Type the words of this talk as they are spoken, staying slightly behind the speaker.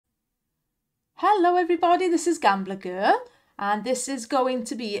Hello everybody, this is Gambler Girl and this is going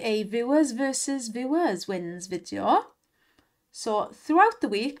to be a viewers versus viewers wins video. So throughout the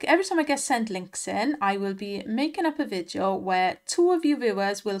week, every time I get sent links in, I will be making up a video where two of you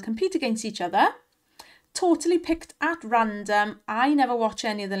viewers will compete against each other, totally picked at random. I never watch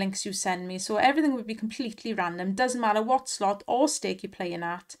any of the links you send me, so everything would be completely random. Doesn't matter what slot or stake you're playing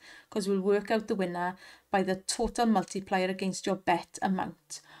at, because we'll work out the winner by the total multiplier against your bet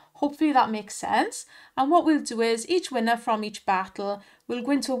amount. Hopefully that makes sense. And what we'll do is each winner from each battle will go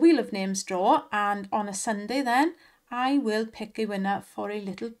into a Wheel of Names draw, and on a Sunday then I will pick a winner for a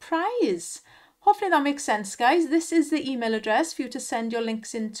little prize. Hopefully that makes sense, guys. This is the email address for you to send your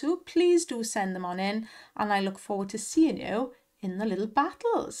links into. Please do send them on in, and I look forward to seeing you in the little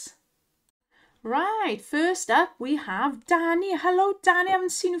battles. Right, first up we have Danny. Hello Danny, I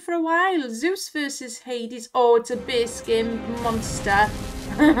haven't seen you for a while. Zeus versus Hades. Oh, it's a base game monster.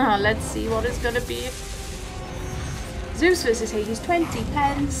 Let's see what it's going to be. Zeus versus Hades, 20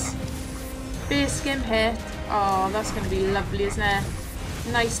 pence. Base game hit. Oh, that's going to be lovely, isn't it?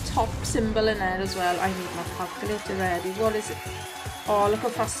 Nice top symbol in there as well. I need my calculator ready. What is it? Oh, look how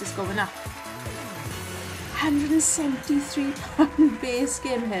fast it's going up. £173 base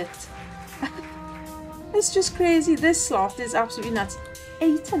game hit. It's just crazy. This slot is absolutely nuts.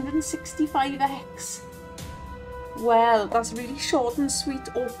 865x. Well, that's a really short and sweet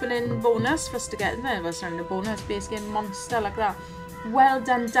opening bonus for us to get in there. We're starting a bonus base game monster like that. Well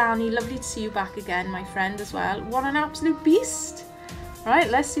done, Danny. Lovely to see you back again, my friend, as well. What an absolute beast. Right,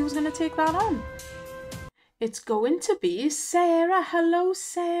 let's see who's going to take that on. It's going to be Sarah. Hello,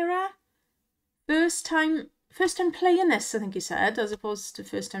 Sarah. First time playing this, I think you said, as opposed to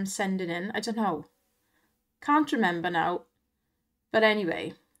first time sending in. I don't know. Can't remember now. But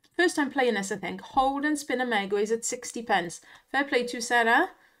anyway, first time playing this, I think. Hold and spin a Megways at 60 pence. Fair play to you,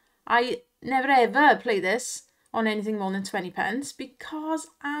 Sarah. I never ever play this on anything more than 20 pence because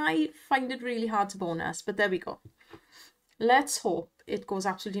I find it really hard to bonus. But there we go. Let's hope it goes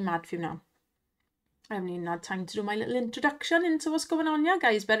absolutely mad for you now. I haven't even had time to do my little introduction into what's going on here,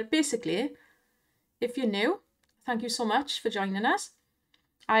 guys. But basically, if you're new, thank you so much for joining us.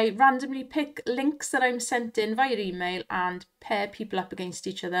 I randomly pick links that I'm sent in via email and pair people up against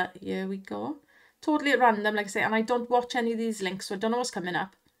each other. Here we go. Totally at random, like I say, and I don't watch any of these links, so I don't know what's coming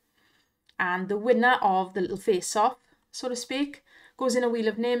up. And the winner of the little face-off, so to speak, goes in a Wheel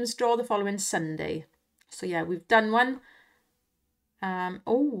of Names draw the following Sunday. So yeah, we've done one.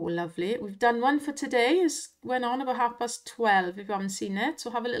 Oh, lovely. We've done one for today. It went on about 12:30 if you haven't seen it. So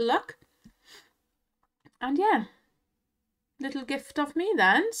have a little look. And yeah, little gift of me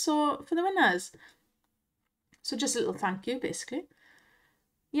then. So for the winners. So just a little thank you, basically.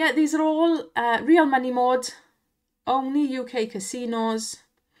 Yeah, these are all real money mode. Only UK casinos.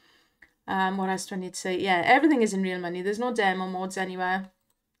 What else do I need to say? Yeah, everything is in real money. There's no demo modes anywhere.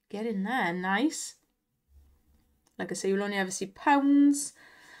 Get in there. Nice. Like I say, you'll only ever see pounds.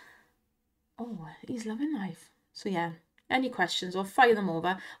 Oh, he's loving life. So yeah, any questions or fire them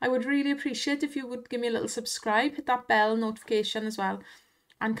over. I would really appreciate if you would give me a little subscribe, hit that bell notification as well.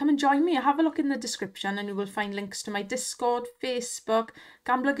 And come and join me. Have a look in the description and you will find links to my Discord, Facebook,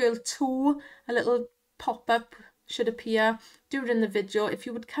 Gambler Girl 2. A little pop-up should appear during the video. If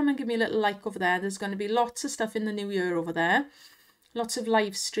you would come and give me a little like over there, there's going to be lots of stuff in the new year over there. Lots of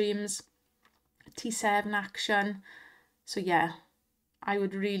live streams. T7 action. So yeah, I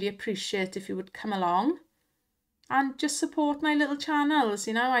would really appreciate if you would come along and just support my little channels.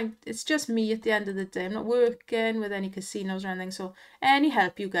 You know, it's just me at the end of the day. I'm not working with any casinos or anything, so any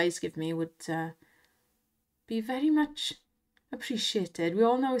help you guys give me would be very much appreciated. We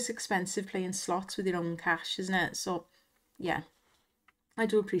all know it's expensive playing slots with your own cash, isn't it? So yeah, I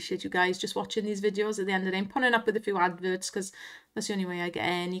do appreciate you guys just watching these videos at the end of the day. I'm putting up with a few adverts because that's the only way I get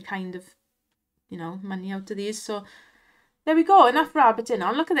any kind of, you know, money out of these. So there we go, enough rabbiting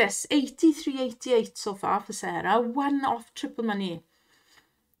on. Look at this, 83.88 so far for Sarah. One off triple money.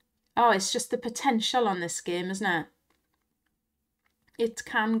 Oh, it's just the potential on this game, isn't it? It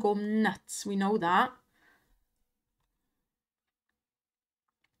can go nuts, we know that.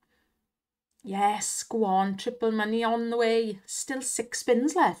 Yes, go on, triple money on the way. Still 6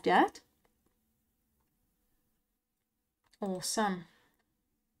 spins left yet. Awesome.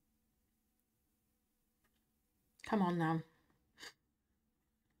 Come on now.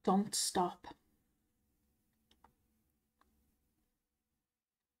 Don't stop.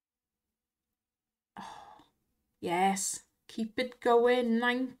 Oh, yes. Keep it going.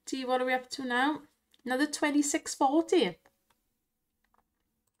 90. What are we up to now? Another 26.40.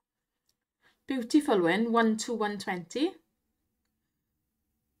 Beautiful win. 1 to 120.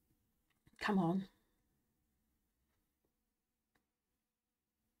 Come on.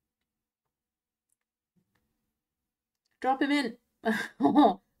 Drop him in.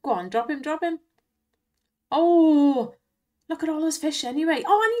 Go on, drop him. Oh, look at all those fish anyway.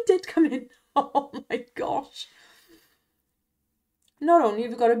 Oh, and he did come in. Oh my gosh. Not only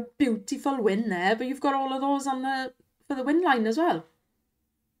have you got a beautiful win there, but you've got all of those on for the win line as well.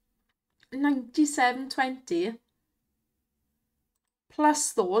 97.20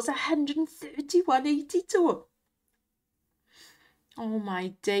 plus those 131.82. Oh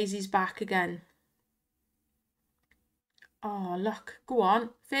my days, he's back again. Oh, look, go on,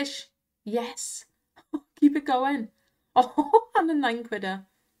 fish. Yes. Keep it going. Oh, and a 9 quidder.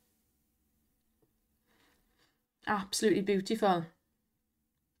 Absolutely beautiful.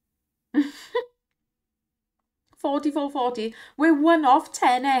 44.40. We're one off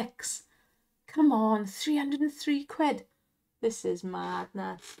 10x. Come on, 303 quid. This is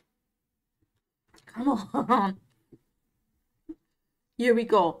madness. Come on. Here we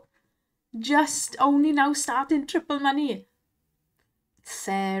go. Just only now starting triple money.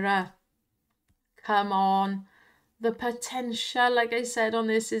 Sarah. Come on. The potential, like I said, on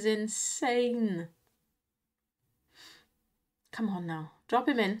this is insane. Come on now. Drop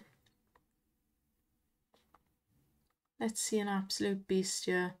him in. Let's see an absolute beast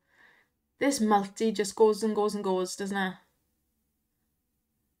here. This multi just goes and goes and goes, doesn't it?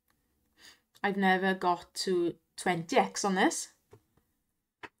 I've never got to 20x on this.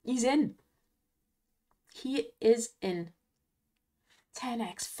 He's in. He is in.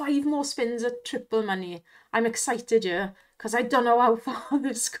 10x. 5 more spins at triple money. I'm excited here because I don't know how far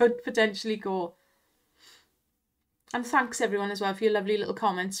this could potentially go. And thanks everyone as well for your lovely little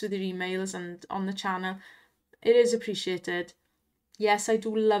comments with your emails and on the channel. It is appreciated. Yes, I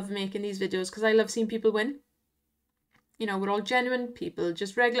do love making these videos because I love seeing people win. You know, we're all genuine people,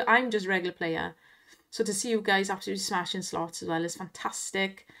 just regular. I'm just a regular player. So to see you guys absolutely smashing slots as well is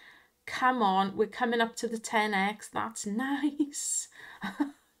fantastic. Come on, we're coming up to the 10x. That's nice.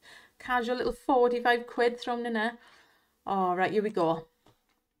 Casual little 45 quid thrown in there. All right, here we go.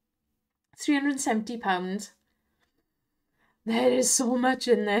 £370. There is so much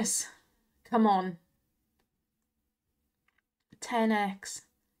in this. Come on. 10x.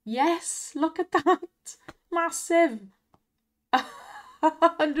 Yes, look at that. Massive.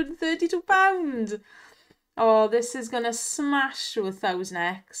 £132. Oh, this is going to smash through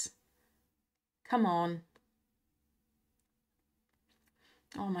 1000x. Come on.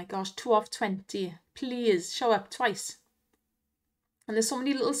 Oh my gosh, 2 off 20. Please, show up twice. And there's so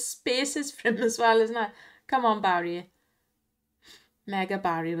many little spaces for him as well, isn't there? Come on, Barry. Mega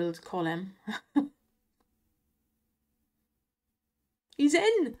Barry, we'll call him. He's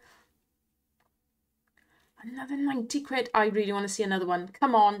in. Another 90 quid. I really want to see another one.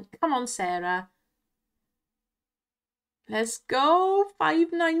 Come on, Sarah. Let's go.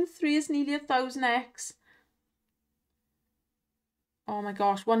 593 is nearly 1000x. Oh my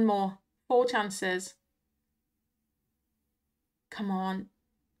gosh, one more. 4 chances. Come on.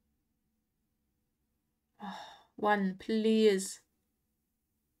 Oh, 1, please.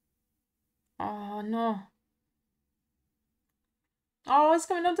 Oh no. Oh, it's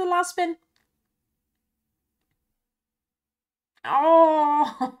coming on to the last spin.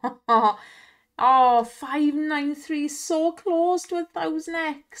 Oh, oh, 593, so close to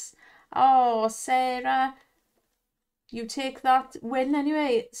 1000x. Oh, Sarah, you take that win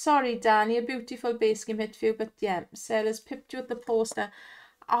anyway. Sorry, Danny, a beautiful base game hit for you, but yeah, Sarah's pipped you at the poster.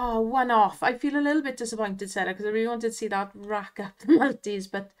 Oh, 1 off. I feel a little bit disappointed, Sarah, because I really wanted to see that rack up the multis,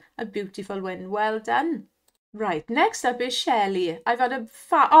 but a beautiful win. Well done. Right, next up is Shelley. I've had a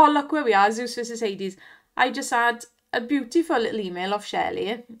oh, look where we are, Zeus vs Hades. I just had a beautiful little email of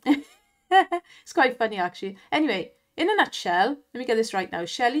Shelley. It's quite funny, actually. Anyway, in a nutshell, let me get this right now.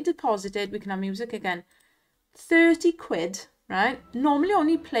 Shelley deposited, we can have music again, 30 quid, right? Normally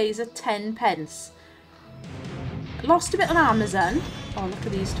only plays at 10 pence. Lost a bit on Amazon. Oh, look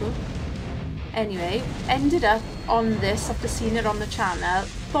at these two. Anyway, ended up on this after seeing it on the channel.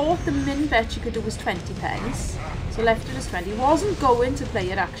 Thought the min bet you could do was 20 pence. So left it as 20. Wasn't going to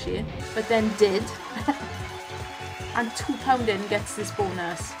play it actually, but then did. And £2 in gets this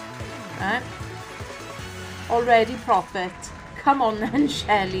bonus. Right? Already profit. Come on then,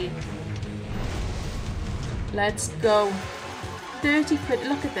 Shelley. Let's go. 30 quid.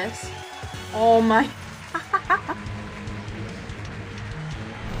 Look at this. Oh my.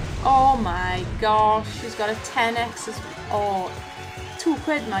 Oh my gosh. She's got a 10x as well. Oh, 2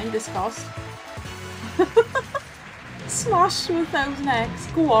 quid mind this cost. Smash to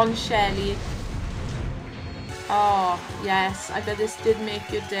 1000x. Go on, Shelley. Oh, yes, I bet this did make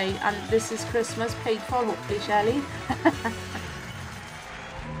your day. And this is Christmas paid for, hopefully, Shelley.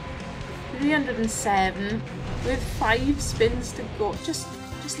 307 with 5 spins to go. Just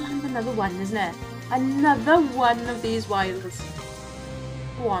land another one, isn't it? Another one of these wilds.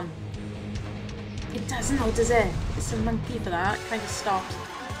 Go on. It doesn't know, does it? It's a monkey for that. Kind of stops.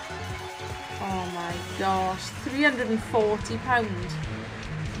 Oh my gosh. £340.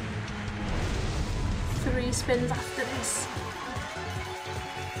 3 spins after this.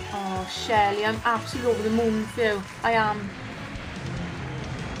 Oh, Shelley, I'm absolutely over the moon for you. I am.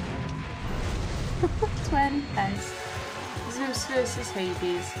 20 pence. Zeus versus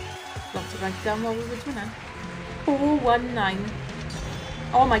Hades. Got to write down what we were doing now. 419.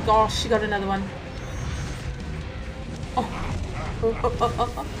 Oh my gosh, she got another one. Oh.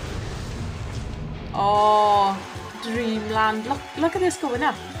 Oh, Dreamland. Look at this going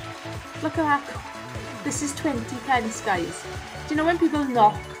up. Look at that. This is 20 pence, guys. Do you know when people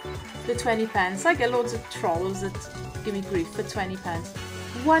knock the 20 pence? I get loads of trolls that give me grief for 20 pence.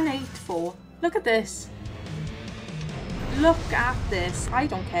 184. Look at this. Look at this. I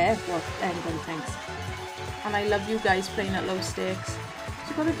don't care what anybody thinks. And I love you guys playing at low stakes. So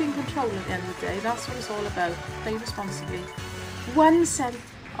you've got to be in control at the end of the day. That's what it's all about. Play responsibly. 1-7.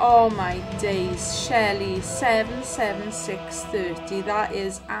 Oh my days. Shelley, 77630. That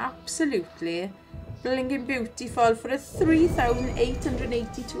is absolutely blinging beautiful for a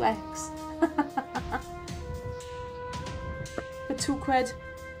 3,882x. For £2.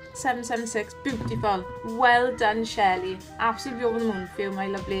 776. Beautiful. Well done, Shelley. Absolutely over the moon for you, my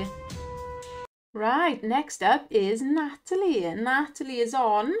lovely. Right, next up is Natalie. Natalie is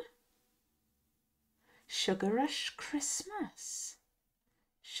on Sugar Rush Christmas.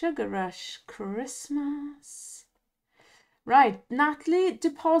 Sugar Rush Christmas. Right, Natalie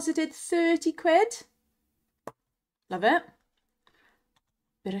deposited £30. Love it.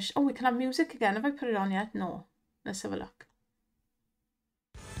 Oh, we can have music again. Have I put it on yet? No. Let's have a look.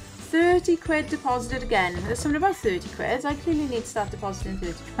 £30 deposited again. There's something about £30. I clearly need to start depositing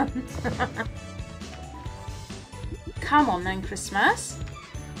 £30. Come on then, Christmas.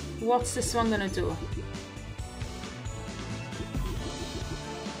 What's this one gonna do?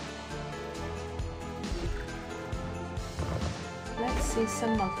 Let's see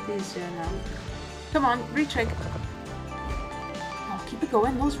some multis here now. Come on, retrig. Oh, keep it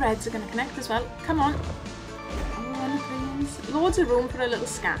going. Those reds are gonna connect as well. Come on. Loads of room for a little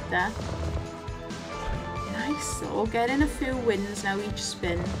scatter. Nice though, getting a few wins now each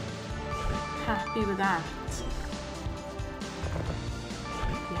spin. Happy with that.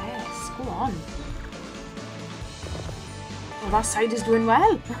 Yes, go on. Well, that side is doing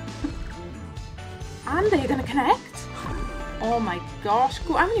well. And they're going to connect. Oh my gosh,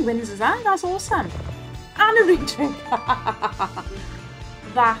 how many wins is that? That's awesome. And a retrig.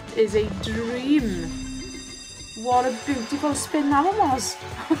 That is a dream. What a beautiful spin that one was.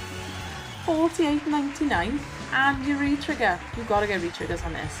 48.99 and your retrigger. You've got to get retriggers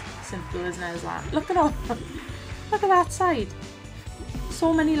on this. Simple isn't it as that? Look at all. Look at that side.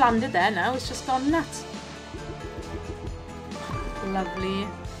 So many landed there now. It's just gone nuts. Lovely.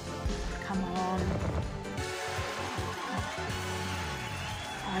 Come on.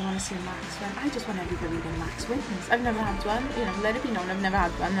 I want to see a max win. I just want everybody to get max wins. I've never had one. You know, let it be known I've never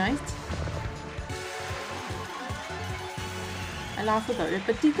had one, right? I laugh about it,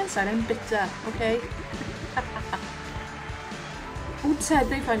 but deep inside I'm bitter, okay? Who said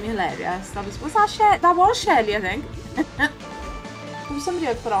they find me hilarious? That was that Shelley? That was Shelley, I think. It was somebody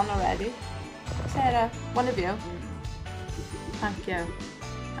I've put on already. Sarah, one of you. Thank you.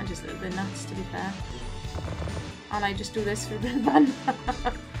 I'm just a little bit nuts, to be fair. And I just do this for a bit of fun.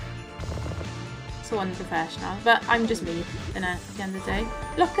 So unprofessional, but I'm just me, at the end of the day.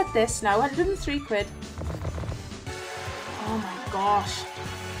 Look at this now, £103. Oh my gosh.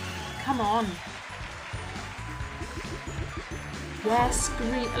 Come on. Yes,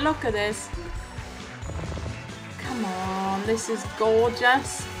 green. Look at this. Come on. This is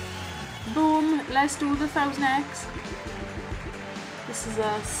gorgeous. Boom. Let's do the 1000x. This is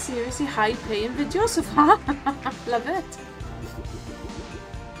a seriously high paying video so far. Love it.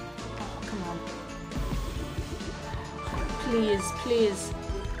 Oh, come on. Please, please.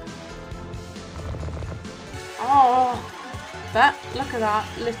 Oh. But look at that,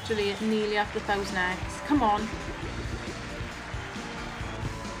 literally nearly at the 1000x. Come on.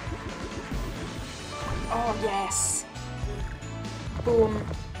 Oh yes. Boom.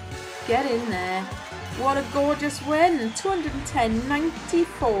 Get in there. What a gorgeous win.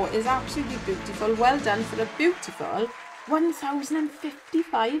 210.94 is absolutely beautiful. Well done for a beautiful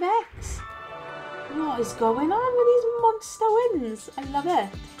 1055x. What is going on with these monster wins? I love it.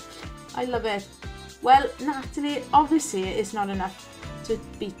 I love it. Well, Natalie, obviously it's not enough to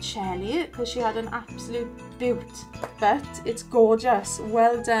beat Shelley because she had an absolute beaut. But it's gorgeous.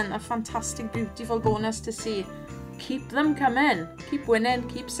 Well done. A fantastic, beautiful bonus to see. Keep them coming. Keep winning.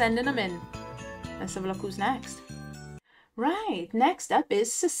 Keep sending them in. Let's have a look who's next. Right, next up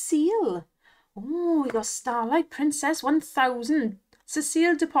is Cecile. Oh, we got Starlight Princess 1000.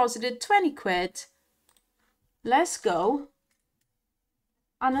 Cecile deposited 20 quid. Let's go.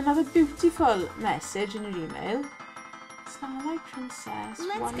 And another beautiful message in your email. Starlight Princess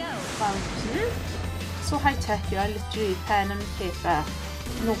 1000. So high tech here, I literally pen and paper,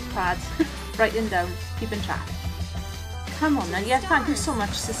 notepad, writing down, keeping track. Come on then, yeah, thank you so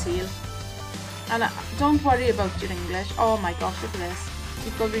much, Cecile. And don't worry about your English. Oh my gosh, look at this.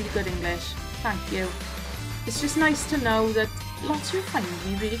 You've got really good English. Thank you. It's just nice to know that lots of you find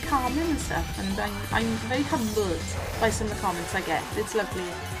me really calming and stuff, and I'm very humbled by some of the comments I get. It's lovely.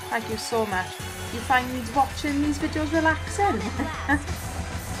 Thank you so much. You find watching these videos relaxing.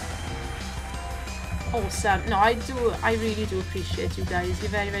 Awesome. No, I really do appreciate you guys.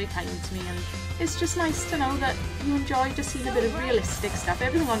 You're very, very kind to me, and it's just nice to know that you enjoy just seeing a bit of realistic stuff.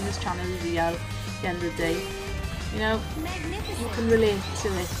 Everything on this channel is real at the end of the day. You know, you can relate to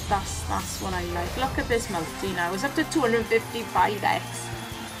it. That's what I like. Look at this multi now. It's up to 255x.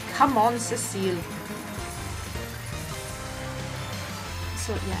 Come on, Cecile.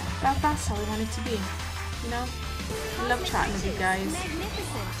 So yeah, that's how I want it to be. You know, I love chatting with you guys.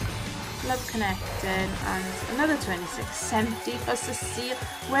 Love connecting. And another 2670 for Cecile.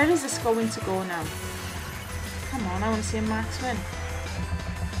 Where is this going to go now? Come on, I want to see a max win.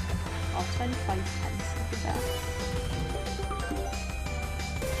 Oh, 25 pence. Look at that.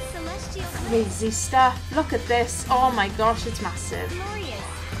 Crazy stuff. Look at this. Oh my gosh, it's massive.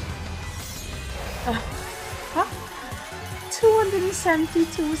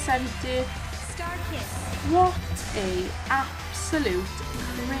 272.70. What a absolute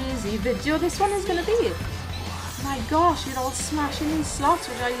crazy video this one is going to be. My gosh, you're all smashing these slots,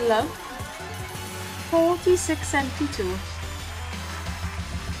 which I love. 46.72.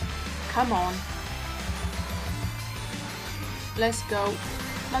 Come on. Let's go.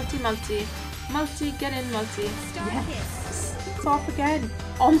 Multi, get in, multi. Yes. It's off again.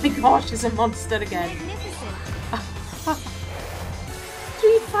 Oh my gosh, it's a monster again.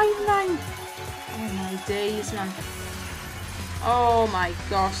 359. Oh my days, man. Oh my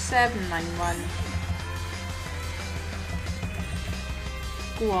gosh, 791.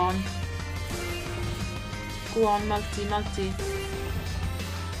 Go on. Go on, multi.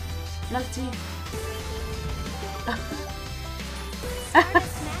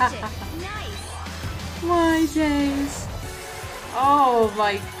 My days. Oh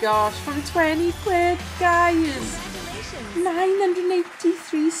my gosh, from 20 quid, guys.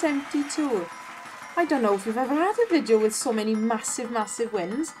 983.72. I don't know if you've ever had a video with so many massive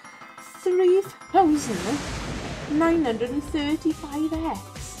wins. 3,935x.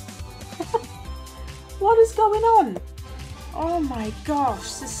 What is going on? Oh my gosh,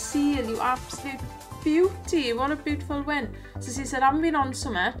 Cecile, you absolute beauty. What a beautiful win. Cecile said, I haven't been on so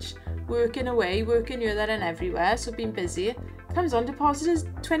much. Working away, working here, there and everywhere, so been busy. Comes on, deposit is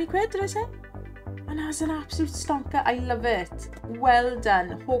 20 quid, did I say? And that's an absolute stonker. I love it. Well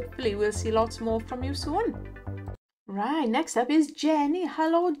done. Hopefully we'll see lots more from you soon. Right, next up is Jenny.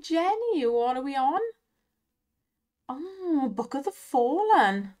 Hello, Jenny. What are we on? Oh, Book of the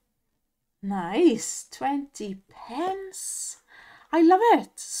Fallen. Nice. 20 pence. I love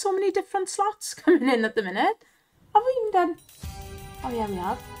it. So many different slots coming in at the minute. Have we even done... Oh yeah, we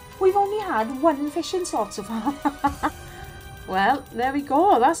have. We've only had one fishing slot so far. Well, there we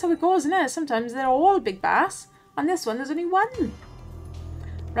go. That's how it goes, isn't it? Sometimes they're all big bass. And this one, there's only one.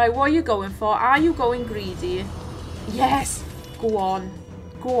 Right, what are you going for? Are you going greedy? Yes! Go on.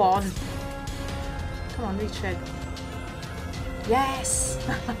 Go on. Come on, retrig. Yes!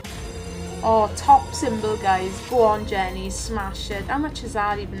 Oh, top symbol, guys. Go on, Jenny. Smash it. How much is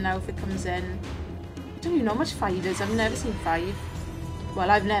that even now if it comes in? I don't even know how much 5 is. I've never seen 5. Well,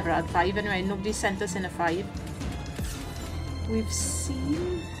 I've never had 5 anyway. Nobody sent us in a 5. We've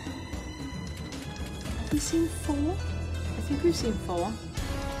seen... Have we seen 4? I think we've seen 4.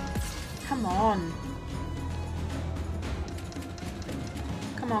 Come on.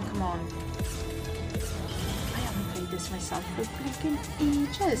 Come on, come on. I haven't played this myself for freaking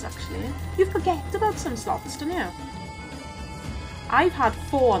ages, actually. You forget about some slots, don't you? I've had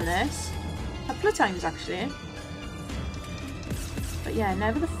 4 on this. A couple of times, actually. But yeah,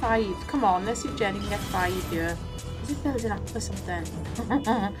 never the 5. Come on, let's see if Jenny can get 5 here. Is it building up for something?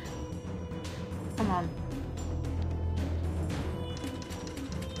 Come on.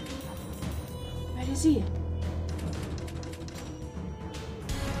 Where is he?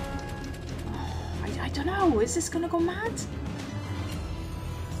 Oh, I don't know. Is this going to go mad?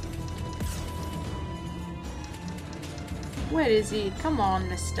 Where is he? Come on,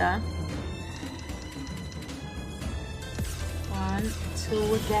 mister. 1,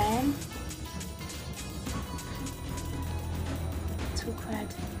 2 again. 2 quid.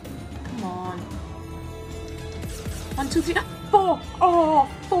 Come on. 1, 2, 3. 4. Oh,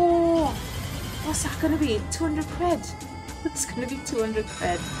 4. What's that going to be? 200 quid. It's going to be 200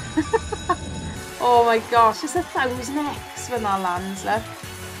 quid. Oh my gosh, it's 1,000x when that lands, look.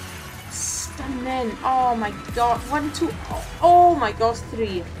 Stunning. Oh my god. 1, 2. Oh my gosh,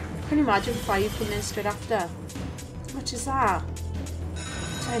 3. Can you imagine 5 coming in straight after? How much is that?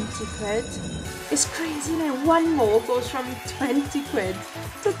 20 quid. It's crazy now. One more goes from 20 quid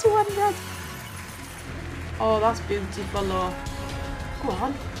to 200. Oh, that's beautiful though. Go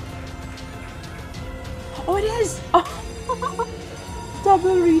on. Oh, it is. Oh.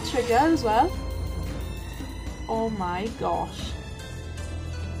 Double re-trigger as well. Oh my gosh.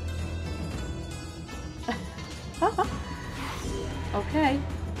 Okay.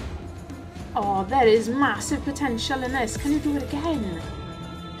 Oh, there is massive potential in this. Can you do it again?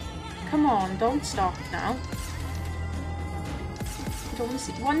 Come on, don't stop now. I don't want to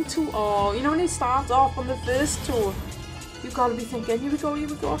see 1, 2. Oh, you know when you start off on the first 2, you've got to be thinking, here we go, here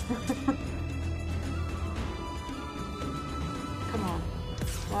we go. Come on.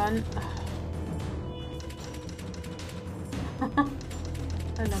 1.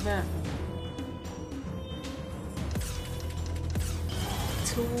 I love it.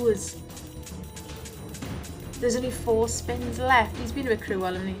 2s. There's only 4 spins left. He's been a bit cruel,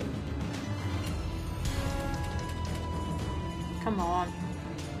 hasn't he? Come on.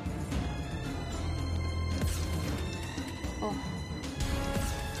 Oh.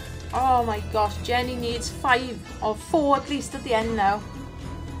 Oh my gosh, Jenny needs 5 or 4 at least at the end now.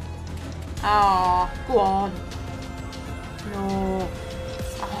 Ah, oh, go on. No.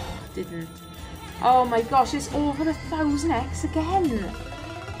 Oh, didn't. Oh my gosh, it's over 1,000x again.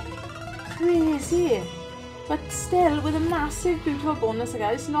 Crazy. But still, with a massive beautiful bonus,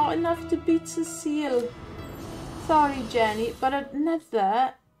 guys, not enough to beat Cecile. Sorry, Jenny, but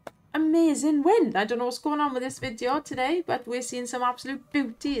another amazing win. I don't know what's going on with this video today, but we're seeing some absolute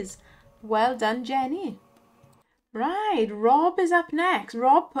beauties. Well done, Jenny. Right, Rob is up next.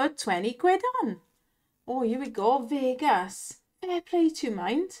 Rob put 20 quid on. Oh, here we go. Vegas. Fair play to you,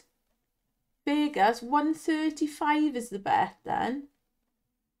 mind. Vegas, 135 is the bet then.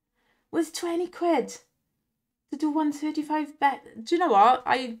 With 20 quid. To do 135 bet. Do you know what?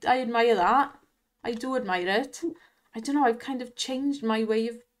 I admire that. I do admire it. I don't know, I've kind of changed my way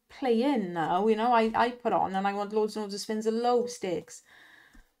of playing now. You know, I put on and I want loads and loads of spins of low stakes.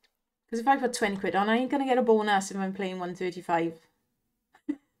 Because if I put 20 quid on, I ain't going to get a bonus if I'm playing 135.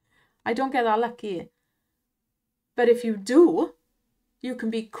 I don't get that lucky. But if you do, you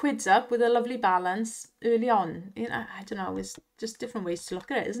can be quids up with a lovely balance early on. You know, I don't know, it's just different ways to look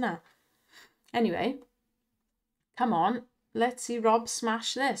at it, isn't it? Anyway, come on, let's see Rob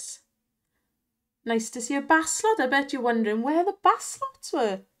smash this. Nice to see a bass slot. I bet you're wondering where the bass slots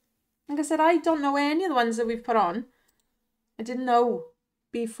were. Like I said, I don't know any of the ones that we've put on. I didn't know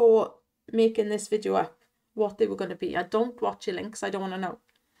before making this video up what they were going to be. I don't watch your links. I don't want to know.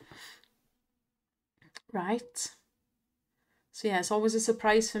 Right. So yeah, it's always a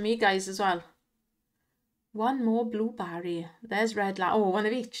surprise for me, guys, as well. One more blue berry. There's red light. Oh, one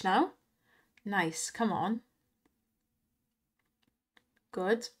of each now. Nice. Come on.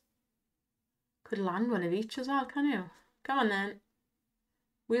 Good. Could land one of each as well, can you? Come on then.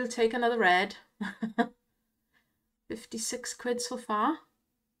 We'll take another red. 56 quid so far.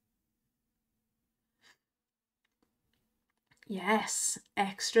 Yes,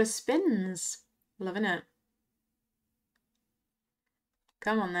 extra spins. Loving it.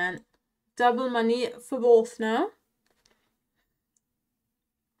 Come on then. Double money for both now.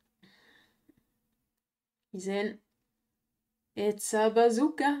 He's in. It's a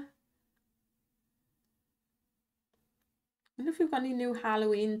bazooka. I wonder if we've got any new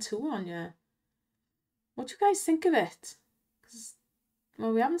Halloween 2 on here. What do you guys think of it?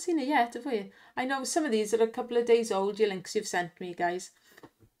 Well, we haven't seen it yet, have we? I know some of these are a couple of days old, your links you've sent me, guys.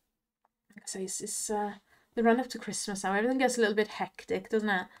 So it's the run up to Christmas now. Everything gets a little bit hectic, doesn't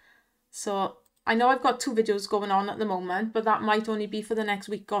it? So I know I've got 2 videos going on at the moment, but that might only be for the next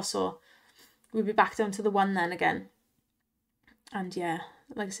week or so. We'll be back down to the 1 then again. And yeah,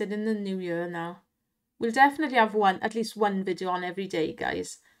 like I said, in the new year now. We'll definitely have at least one video on every day,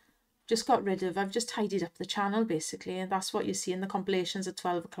 guys. just got rid of, I've just tidied up the channel basically, and that's what you see in the compilations at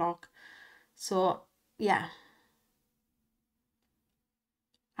 12 o'clock. So yeah,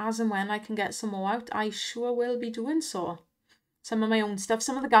 as and when I can get some more out, I sure will be doing so. Some of my own stuff,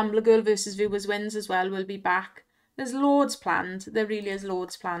 some of the Gambler Girl versus Viewers Wins as well will be back. There's loads planned, there really is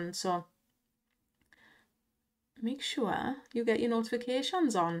loads planned, so make sure you get your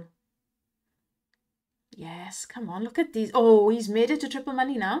notifications on. Yes, come on, look at these. Oh, he's made it to triple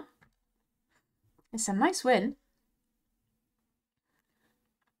money now. It's a nice win.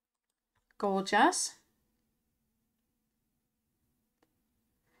 Gorgeous.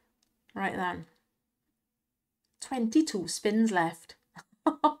 Right then. 22 spins left.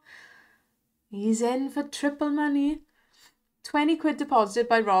 He's in for triple money. 20 quid deposited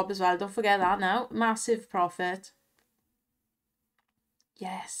by Rob as well. Don't forget that now. Massive profit.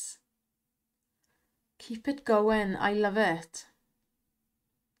 Yes. Keep it going. I love it.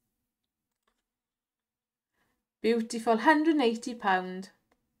 Beautiful. £180.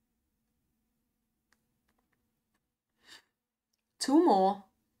 2 more.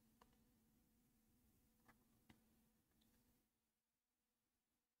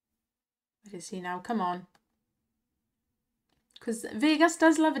 Where is he now? Come on. Because Vegas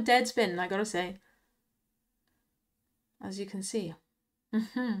does love a dead spin, I gotta say. As you can see.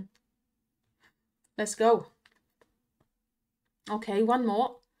 Let's go. Okay, 1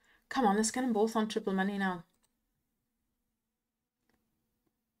 more. Come on, let's get them both on triple money now.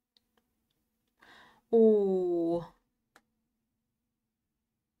 Oh.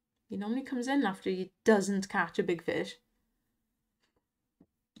 He normally comes in after he doesn't catch a big fish.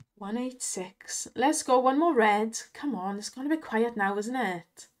 186. Let's go. 1 more red. Come on, it's gone a bit quiet now, isn't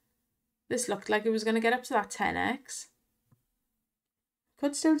it? This looked like it was going to get up to that 10x.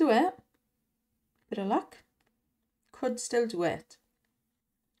 Could still do it. Bit of luck. Could still do it.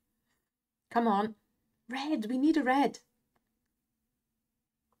 Come on. Red. We need a red.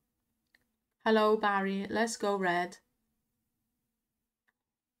 Hello, Barry. Let's go red.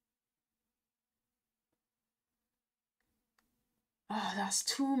 Oh, that's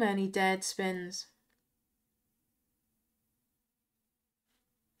too many dead spins.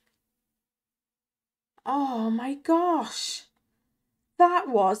 Oh my gosh. There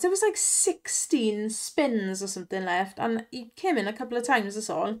was like 16 spins or something left, and he came in a couple of times, that's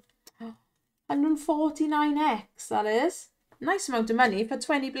all. 149x, that is. Nice amount of money for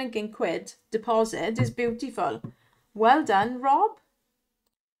 20 blinking quid deposit is beautiful. Well done, Rob.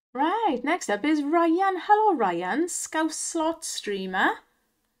 Right, next up is Ryan. Hello, Ryan, Scouse Slot streamer.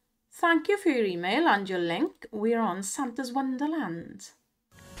 Thank you for your email and your link. We're on Santa's Wonderland.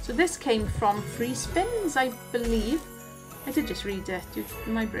 So this came from Free Spins, I believe. I did just read it.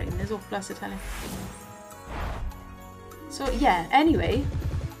 My brain is hopeless, I tell you. So yeah, anyway,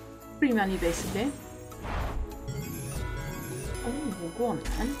 free money basically. Oh, go on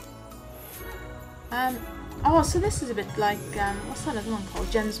then. Oh, so this is a bit like, what's that other one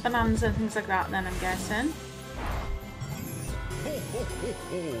called? Gems Bonanza and things like that then, I'm guessing.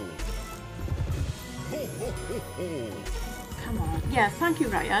 Come on. Yeah, thank you,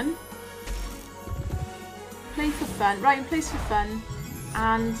 Ryan. Play for fun. Ryan plays for fun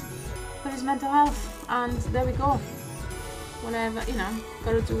and for his mental health. And there we go. Whatever, you know,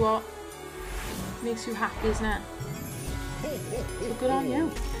 gotta do what makes you happy, isn't it? So good on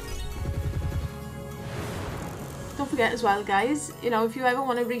you. Don't forget as well, guys, you know, if you ever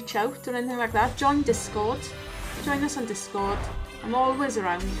want to reach out or anything like that, join Discord. Join us on Discord. I'm always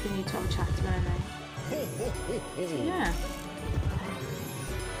around if you need to have a chat about anything. So yeah.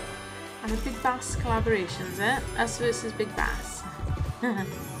 And a Big Bass collaborations, Us versus Big Bass.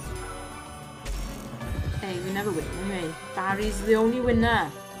 Hey, we never win anyway. Barry's the only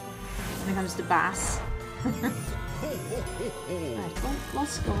winner when it comes to Bass. Right,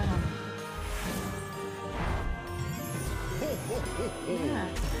 what's going on? Yeah.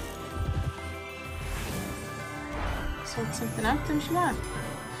 Sort something out, I'm sure.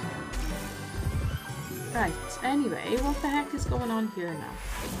 Right, anyway, what the heck is going on here now?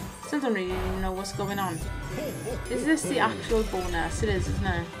 Still don't really know what's going on. Is this the actual bonus? It is, isn't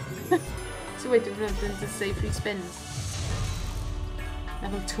it? So waiting for them to say free spins.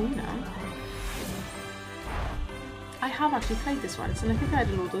 Level 2 now. I have actually played this once, and I think I had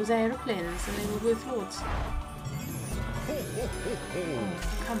a load of those aeroplanes, and they were worth loads. Oh,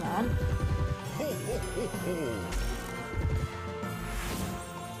 come on.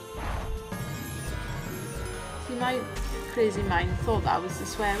 See, my crazy mind thought that was the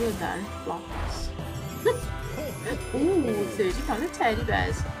swear word then. Blocks. Ooh, £30 of teddy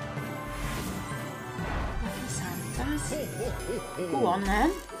bears. Lucky Santas. Go on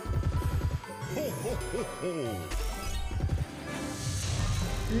then.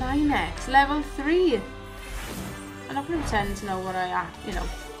 9x, level 3. I'm not going to pretend to know what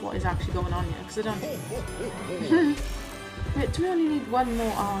what is actually going on here, because I don't. Wait, do we only need one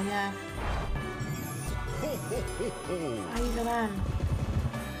more? Oh, yeah. 5 of them.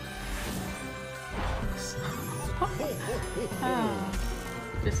 Oh,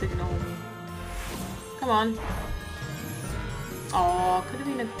 just ignore me. Come on. Oh, could have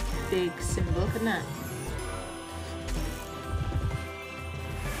been a big symbol, couldn't it?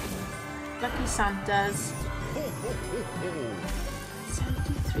 Lucky Santas.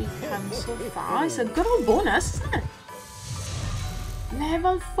 £73 so far. It's a good old bonus, isn't it?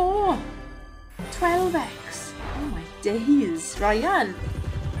 Level 4. 12x. Oh my days. Ryan,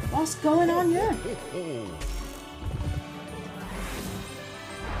 what's going on here?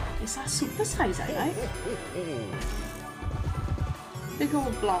 Is that super size I like? Big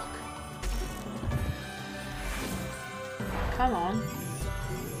old block. Come on.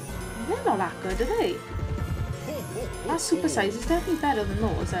 They're not that good, are they? That super size is definitely better than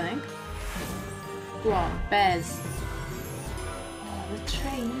those, I think. Go on, bears. Oh, the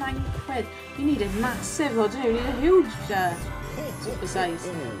train, £9. You need a massive, or don't you? You need a huge super size.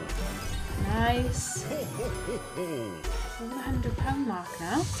 Nice. Over the £100 mark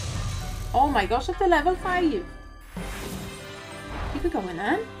now. Oh my gosh, at the level 5. You could go in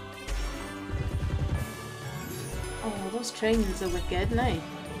then. Oh, those trains are wicked, aren't they?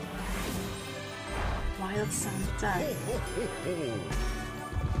 Wild Santa.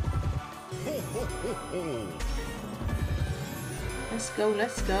 Let's go,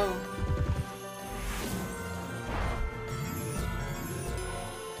 let's go.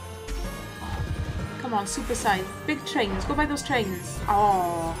 Oh, come on, super size. Big trains. Go by those trains.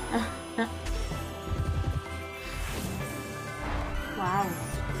 Oh. Wow.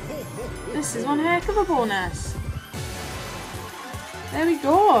 This is one heck of a bonus. There we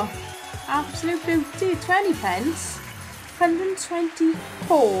go. Absolute beauty. 20 pence. £124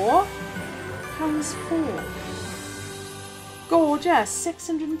 4. Gorgeous.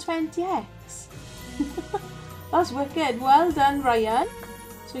 620x. That's wicked. Well done, Ryan.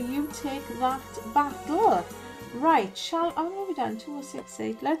 So you take that battle. Right. How many have we done?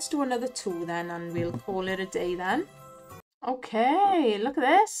 2068. Let's do another 2 then, and we'll call it a day then. Okay, look at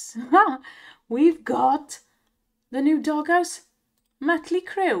this. We've got the new doghouse Mötley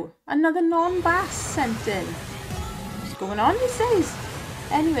Crew. Another non-bass sent in. What's going on these days?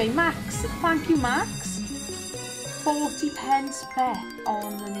 Anyway, Max, thank you, Max. 40 pence bet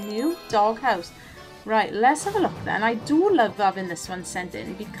on the new doghouse. Right, let's have a look then. I do love having this one sent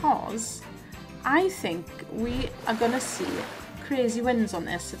in because I think we are going to see crazy wins on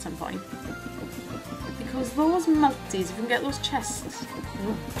this at some point. Because those multis, if we can get those chests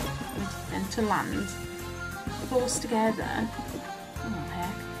into land close together, oh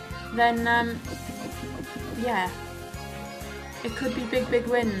heck, then yeah, it could be big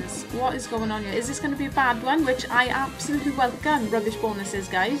wins. What is going on here? Is this going to be a bad one? Which I absolutely welcome rubbish bonuses,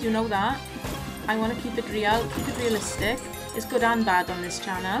 guys, you know that. I want to keep it real, keep it realistic. It's good and bad on this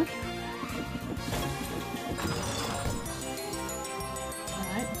channel.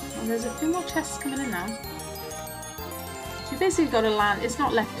 There's a few more chests coming in now. So you basically got to land. It's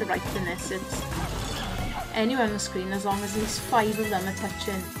not left to right in this. It's anywhere on the screen as long as at least 5 of them are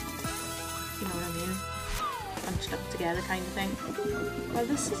touching. You know what I mean? Bunched up together kind of thing. Well,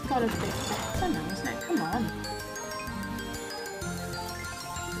 this has got a bit better now, isn't it? Come on.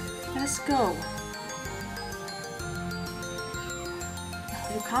 Let's go.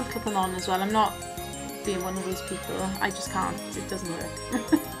 You can't click them on as well. I'm not being one of those people. I just can't. It doesn't work.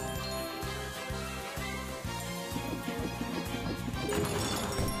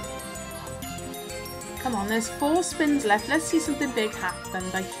 Come on, there's 4 spins left. Let's see something big happen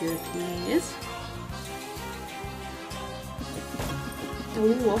by here, please.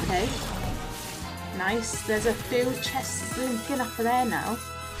 Oh, okay. Nice. There's a few chests linking up there now.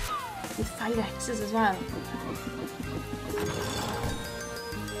 With 5 X's as well.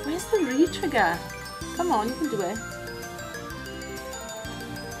 Where's the re-trigger? Come on, you can do it.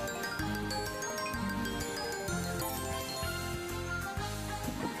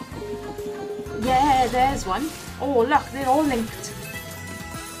 Yeah, there's one. Oh, look, they're all linked.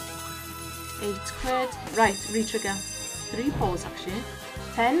 £8. Right, re-trigger. 3 pulls, actually.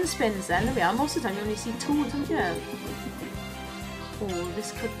 10 spins then. There we are. Most of the time you only see 2, don't you? Oh,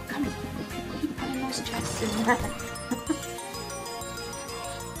 this could... Come on. Keep putting those chests in there.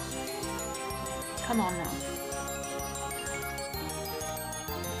 Come on now.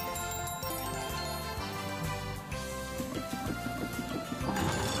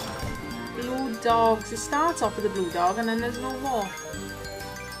 dogs. It starts off with a blue dog and then there's no more.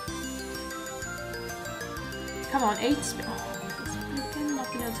 Come on, 8 spins. Oh, it's flipping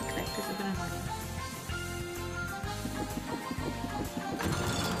not being able to click because I've been annoying.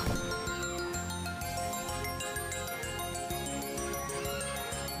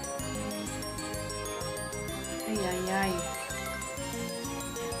 Ay, ay, ay.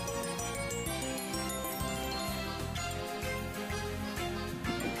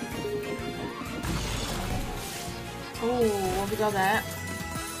 Oh, what have we got there?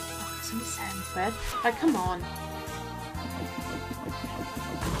 Oh, it's only 7 quid. Right, come on.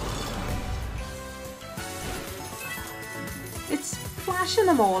 It's flashing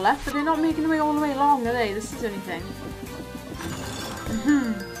them all up, but they're not making their way all the way along, are they? This is the only thing.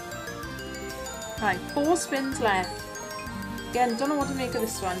 Right, 4 spins left. Again, don't know what to make of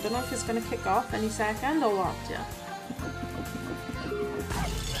this one. Don't know if it's going to kick off any second or what, yeah.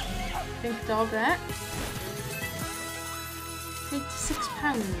 Pink dog there.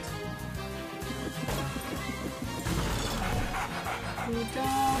 £86. Blue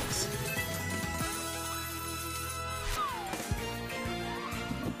dogs.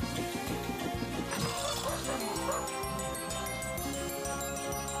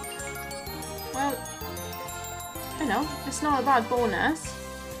 Well, I know, it's not a bad bonus.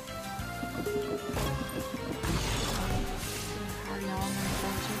 Carry on,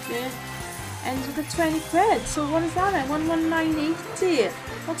 unfortunately. Ends with a 20 quid. So what is that then? 119.80.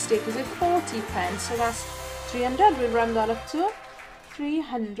 What stake is it? 40 pence. So that's 300. We'll round that up to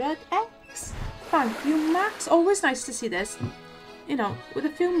 300x. Thank you, Max. Always nice to see this. You know, with a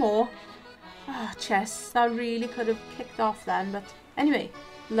few more. Ah, chests. That really could have kicked off then. But anyway,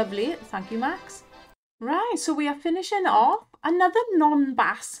 lovely. Thank you, Max. Right, so we are finishing off. Another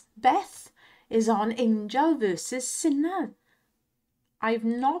non-bass. Beth is on Angel versus Sinner. I've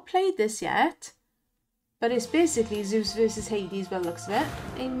not played this yet, but it's basically Zeus versus Hades by the looks of it.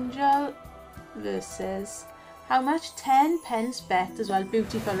 Angel versus... How much? 10 pence bet as well.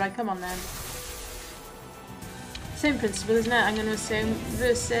 Beautiful. Right, come on then. Same principle, isn't it? I'm going to assume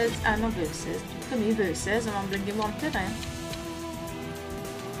versus... not versus. For me, versus. I'm on blinking wanted, I am.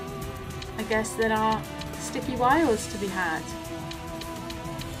 I guess there are sticky wires to be had.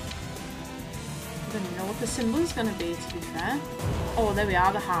 I don't even know what the symbol's going to be, to be fair. Oh, there we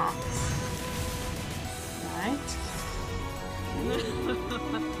are, the hearts. Right.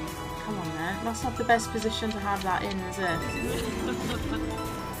 Come on then. That's not the best position to have that in, is it?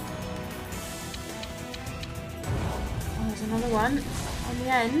 Oh, there's another one on the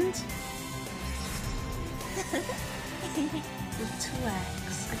end. With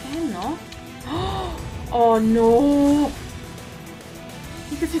 2x. Again, no? Oh, no!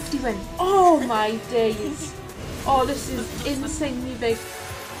 The 50 win. Oh my days. Oh, this is insanely big.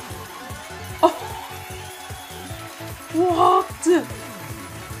 Oh. What? I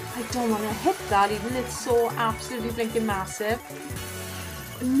don't want to hit that even. It's so absolutely blinking massive.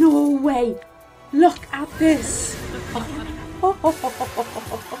 No way. Look at this.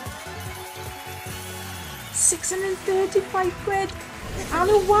 635 quid. And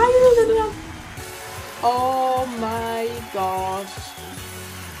a wild in them. Oh my gosh.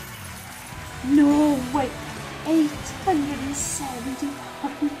 No way.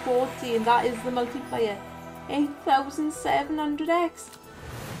 870.14. That is the multiplier. 8,700x.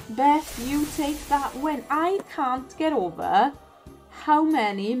 Beth, you take that win. I can't get over how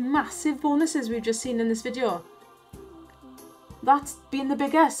many massive bonuses we've just seen in this video. That's been the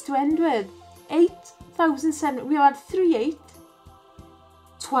biggest to end with. 8,700. We had 3.8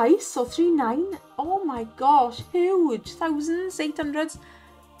 twice, or 3.9. Oh my gosh, huge. Thousands, 800s.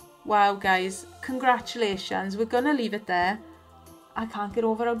 Wow, guys, congratulations. We're going to leave it there. I can't get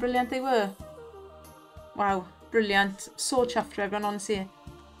over how brilliant they were. Wow, brilliant. So chuffed for everyone, honestly.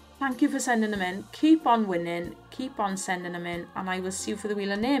 Thank you for sending them in. Keep on winning. Keep on sending them in. And I will see you for the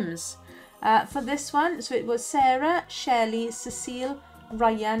Wheel of Names. For this one, so it was Sarah, Shelley, Cecile,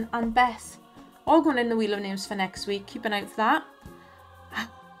 Ryan and Beth. All going in the Wheel of Names for next week. Keep an eye out for that.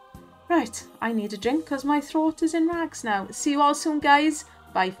 Right, I need a drink because my throat is in rags now. See you all soon, guys.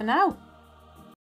 Bye for now.